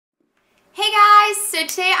So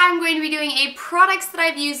today I'm going to be doing a products that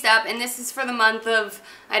I've used up, and this is for the month of,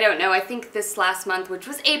 I don't know, I think this last month, which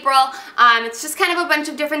was April. It's just kind of a bunch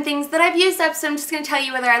of different things that I've used up, so I'm just going to tell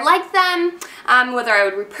you whether I like them, whether I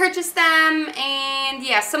would repurchase them, and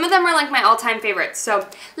yeah, some of them are like my all-time favorites. So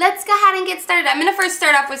let's go ahead and get started. I'm going to first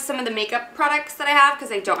start off with some of the makeup products that I have,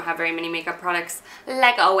 because I don't have very many makeup products,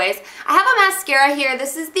 like always. I have a mascara here.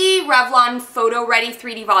 This is the Revlon Photo Ready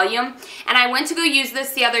 3D Volume, and I went to go use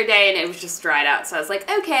this the other day, and it was just dried out, so I was like,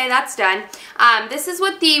 okay, that's done. This is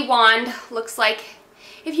what the wand looks like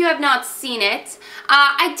if you have not seen it.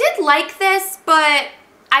 I did like this, but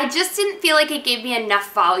I just didn't feel like it gave me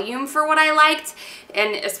enough volume for what I liked,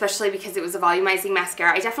 and especially because it was a volumizing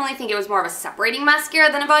mascara. I definitely think it was more of a separating mascara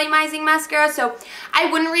than a volumizing mascara, so I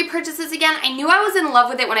wouldn't repurchase this again. I knew I was in love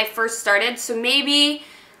with it when I first started, so maybe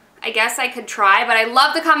I guess I could try, but I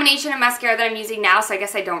love the combination of mascara that I'm using now, so I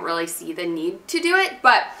guess I don't really see the need to do it.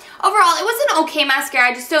 But overall, it was an okay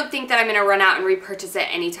mascara. I just don't think that I'm going to run out and repurchase it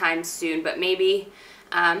anytime soon, but maybe,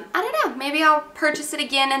 I don't know, maybe I'll purchase it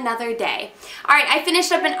again another day. Alright, I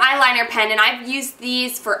finished up an eyeliner pen, and I've used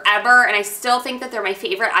these forever, and I still think that they're my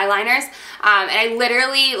favorite eyeliners, and I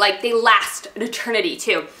literally, like, they last an eternity,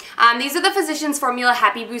 too. These are the Physicians Formula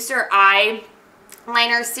Happy Booster Eye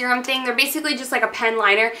liner serum thing. They're basically just like a pen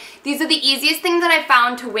liner. These are the easiest things that I've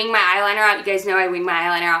found to wing my eyeliner out. You guys know I wing my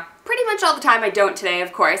eyeliner out pretty much all the time. I don't today,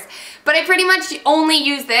 of course, but I pretty much only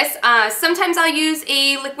use this. Sometimes I'll use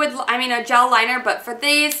a a gel liner, but for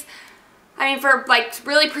these, for like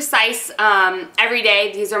really precise every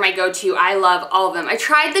day, these are my go-to. I love all of them. I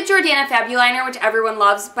tried the Jordana Fabuliner, which everyone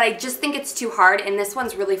loves, but I just think it's too hard, and this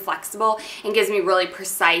one's really flexible and gives me really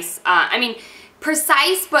precise,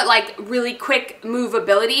 precise but like really quick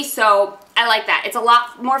movability, so I like that. It's a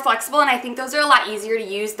lot more flexible, and I think those are a lot easier to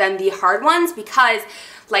use than the hard ones, because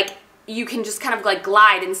like you can just kind of like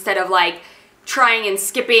glide instead of like trying and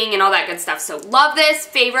skipping and all that good stuff. So love this.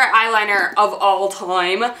 Favorite eyeliner of all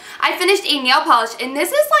time. I finished a nail polish, and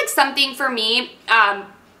this is like something for me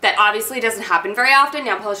that obviously doesn't happen very often.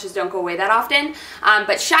 Nail polishes don't go away that often.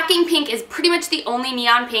 But Shocking Pink is pretty much the only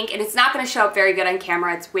neon pink, and it's not going to show up very good on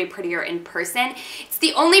camera. It's way prettier in person. It's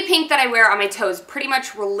the only pink that I wear on my toes pretty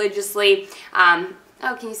much religiously.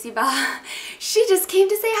 Oh, can you see Bella? She just came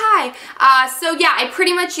to say hi. So yeah, I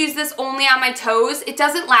pretty much use this only on my toes. It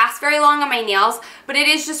doesn't last very long on my nails, but it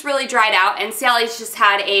is just really dried out, and Sally's just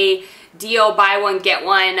had a deal, buy one, get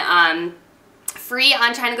one, free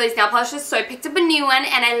on China Glaze nail polishes, so I picked up a new one,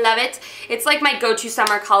 and I love it. It's like my go-to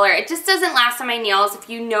summer color. It just doesn't last on my nails. If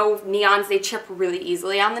you know neons, they chip really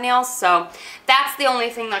easily on the nails, so that's the only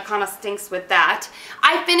thing that kind of stinks with that.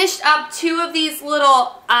 I finished up 2 of these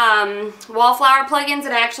little wallflower plugins,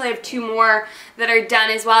 and I actually have 2 more that are done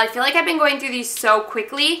as well. I feel like I've been going through these so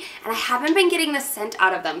quickly, and I haven't been getting the scent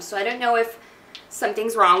out of them, so I don't know if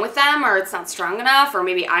something's wrong with them, or it's not strong enough, or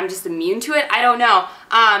maybe I'm just immune to it. I don't know.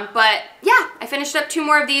 But yeah, I finished up 2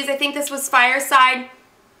 more of these. I think this was Fireside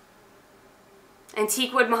and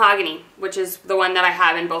Teakwood Mahogany, which is the one that I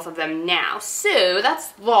have in both of them now. So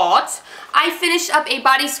that's that. I finished up a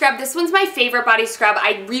body scrub. This one's my favorite body scrub.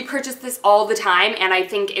 I repurchase this all the time, and I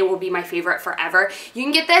think it will be my favorite forever. You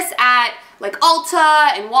can get this at like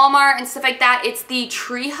Ulta and Walmart and stuff like that. It's the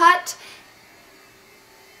Tree Hut.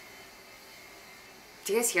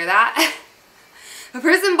 Do you guys hear that? The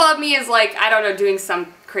person above me is like, I don't know, doing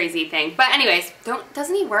some crazy thing. But anyways,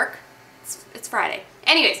 doesn't he work? It's Friday.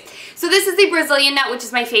 Anyways, so this is the Brazilian Nut, which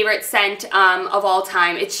is my favorite scent of all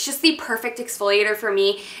time. It's just the perfect exfoliator for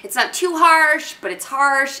me. It's not too harsh, but it's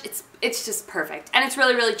harsh. It's just perfect. And it's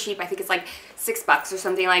really, really cheap. I think it's like $6 or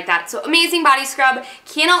something like that. So amazing body scrub.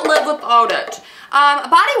 Cannot live without it. A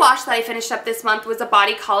body wash that I finished up this month was a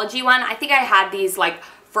Bodycology one. I think I had these like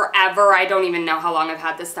forever. I don't even know how long I've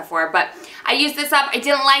had this stuff for, but I used this up. I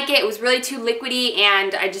didn't like it. It was really too liquidy,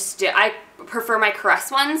 and I prefer my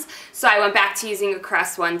Caress ones, so I went back to using a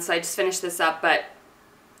Caress one, so I just finished this up, but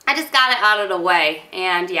I just got it out of the way,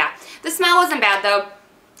 and yeah. The smell wasn't bad, though.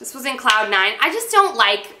 This was in Cloud 9. I just don't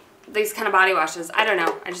like these kind of body washes. I don't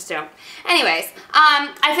know. I just don't. Anyways,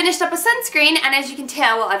 I finished up a sunscreen, and as you can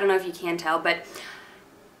tell, well, I don't know if you can tell, but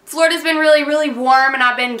Florida's been really, really warm, and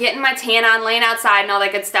I've been getting my tan on, laying outside and all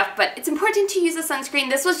that good stuff, but it's important to use a sunscreen.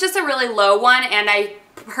 This was just a really low one, and I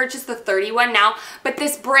purchased the 30 one now, but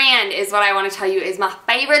this brand is what I want to tell you is my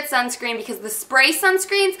favorite sunscreen, because the spray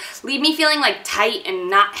sunscreens leave me feeling like tight and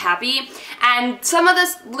not happy, and some of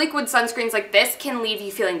the liquid sunscreens like this can leave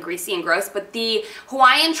you feeling greasy and gross, but the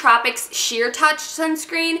Hawaiian Tropics Sheer Touch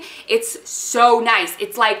sunscreen, it's so nice.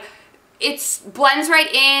 It's like, it blends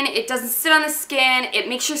right in, it doesn't sit on the skin, it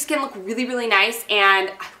makes your skin look really, really nice,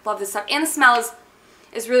 and I love this stuff, and the smell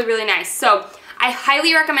is really, really nice. So I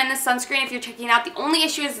highly recommend this sunscreen if you're checking it out. The only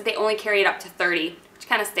issue is that they only carry it up to 30, which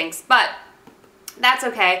kind of stinks, but that's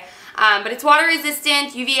okay. But it's water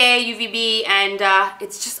resistant, UVA, UVB, and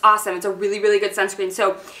it's just awesome. It's a really, really good sunscreen.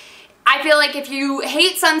 So I feel like if you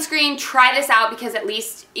hate sunscreen, try this out, because at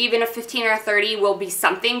least even a 15 or a 30 will be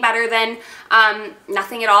something better than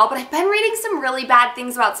nothing at all. But I've been reading some really bad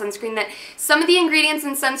things about sunscreen, that some of the ingredients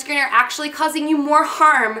in sunscreen are actually causing you more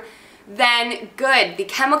harm than good. The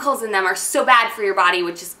chemicals in them are so bad for your body,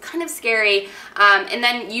 which is kind of scary. And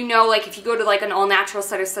then, you know, like if you go to like an all-natural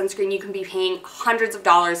set of sunscreen, you can be paying hundreds of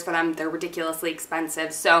dollars for them. They're ridiculously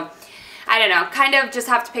expensive. So I don't know, kind of just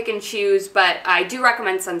have to pick and choose, but I do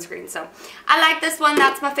recommend sunscreen. So I like this one.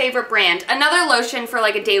 That's my favorite brand. Another lotion for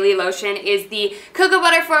like a daily lotion is the Cocoa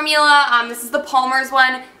Butter formula. This is the Palmer's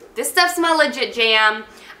one. This stuff's my legit jam.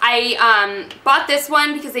 I bought this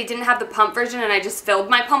one because they didn't have the pump version, and I just filled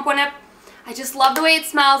my pump one up. I just love the way it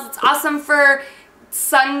smells. It's awesome for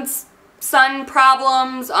sun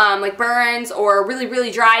problems, like burns, or really,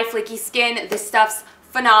 really dry, flaky skin. This stuff's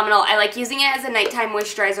phenomenal. I like using it as a nighttime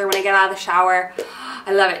moisturizer when I get out of the shower.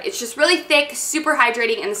 I love it. It's just really thick, super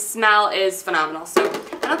hydrating, and the smell is phenomenal. So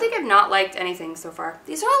I don't think I've not liked anything so far.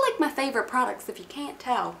 These are all like my favorite products, if you can't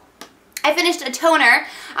tell. I finished a toner.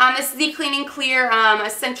 This is the Clean and Clear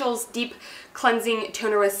Essentials Deep Cleansing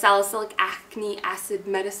Toner with Salicylic Acne Acid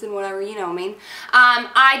Medicine, whatever, you know what I mean.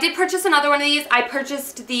 I did purchase another one of these. I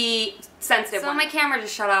purchased the sensitive one. So my camera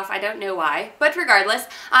just shut off. I don't know why, but regardless.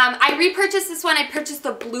 I repurchased this one. I purchased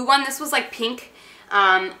the blue one. This was like pink.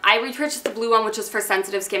 I repurchased the blue one, which was for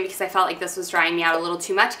sensitive skin, because I felt like this was drying me out a little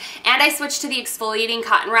too much. And I switched to the exfoliating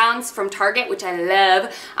cotton rounds from Target, which I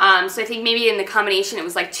love. So I think maybe in the combination it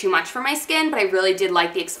was like too much for my skin, but I really did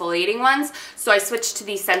like the exfoliating ones. So I switched to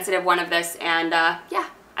the sensitive one of this, and yeah,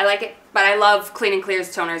 I like it. But I love Clean and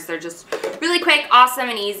Clear's toners. They're just really quick, awesome,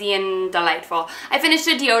 and easy, and delightful. I finished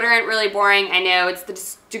a deodorant, really boring, I know. It's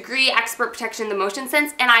the Degree Expert Protection, the Motion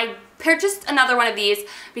Sense, and I purchased another one of these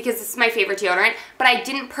because this is my favorite deodorant, but I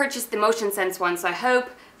didn't purchase the Motion Sense one, so I hope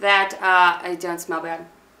that I don't smell bad.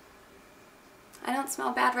 I don't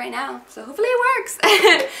smell bad right now, so hopefully it works.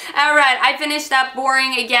 Alright, I finished up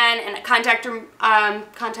boring again, and contact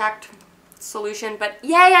solution, but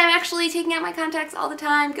yay, I'm actually taking out my contacts all the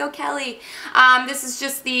time. Go Kelly. This is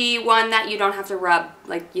just the one that you don't have to rub,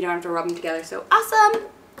 like you don't have to rub them together, so awesome.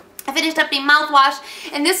 I finished up the mouthwash,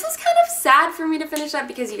 and this was kind of sad for me to finish up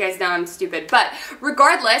because you guys know I'm stupid, but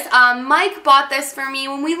regardless, Mike bought this for me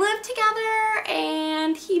when we lived together,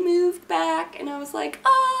 and he moved back, and I was like,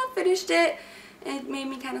 oh, finished it. It made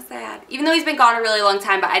me kind of sad, even though he's been gone a really long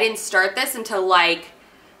time, but I didn't start this until like,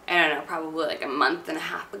 I don't know, probably like a month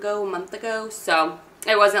ago, so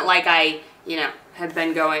it wasn't like I, you know, had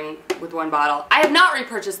been going with one bottle. I have not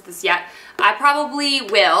repurchased this yet. I probably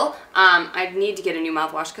will. I need to get a new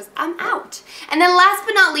mouthwash because I'm out. And then last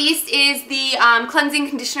but not least is the cleansing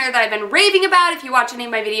conditioner that I've been raving about, if you watch any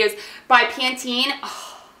of my videos, by Pantene.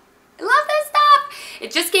 Oh, I love this stuff.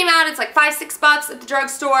 It just came out. It's like $5-6 at the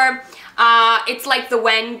drugstore. It's like the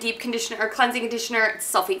Wen Deep Conditioner or Cleansing Conditioner.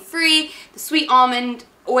 It's sulfate free. The sweet almond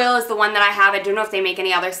oil is the one that I have. I don't know if they make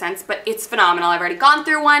any other scents, but it's phenomenal. I've already gone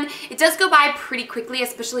through one. It does go by pretty quickly,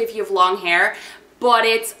 especially if you have long hair, but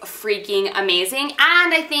it's freaking amazing.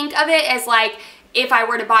 And I think of it as like, if I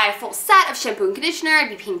were to buy a full set of shampoo and conditioner, I'd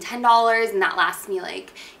be paying $10, and that lasts me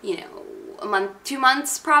like, you know, a month, 2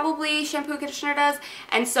 months probably, shampoo and conditioner does.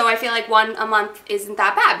 And so I feel like one a month isn't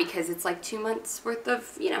that bad because it's like 2 months worth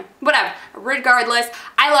of, you know, whatever. Regardless,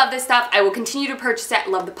 I love this stuff. I will continue to purchase it. I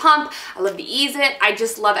love the pump. I love the ease it. I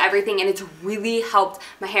just love everything, and it's really helped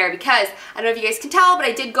my hair because, I don't know if you guys can tell, but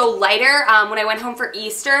I did go lighter. When I went home for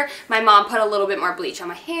Easter, my mom put a little bit more bleach on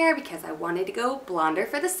my hair because I wanted to go blonder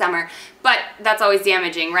for the summer, but that's always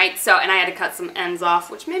damaging, right? So, and I had to cut some ends off,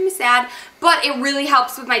 which made me sad, but it really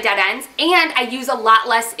helps with my dead ends. And I use a lot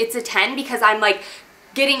less It's a 10 because I'm like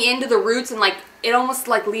getting into the roots, and like it almost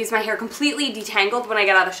like leaves my hair completely detangled when I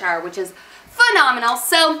get out of the shower, which is phenomenal.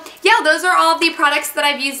 So yeah, those are all of the products that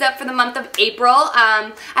I've used up for the month of April.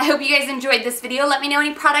 I hope you guys enjoyed this video. Let me know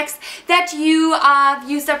any products that you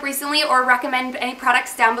used up recently, or recommend any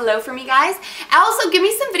products down below for me, guys. Also, give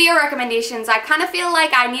me some video recommendations. I kind of feel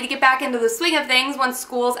like I need to get back into the swing of things once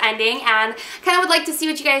school's ending, and kind of would like to see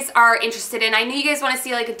what you guys are interested in. I know you guys want to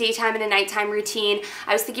see like a daytime and a nighttime routine.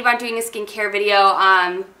 I was thinking about doing a skincare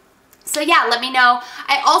video. So yeah, let me know.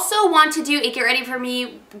 I also want to do a get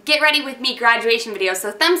ready with me graduation video.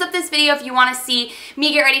 So thumbs up this video if you want to see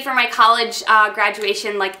me get ready for my college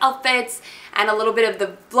graduation, like outfits and a little bit of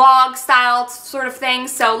the vlog style sort of thing.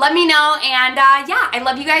 So let me know, and yeah, I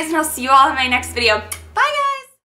love you guys, and I'll see you all in my next video. Bye guys!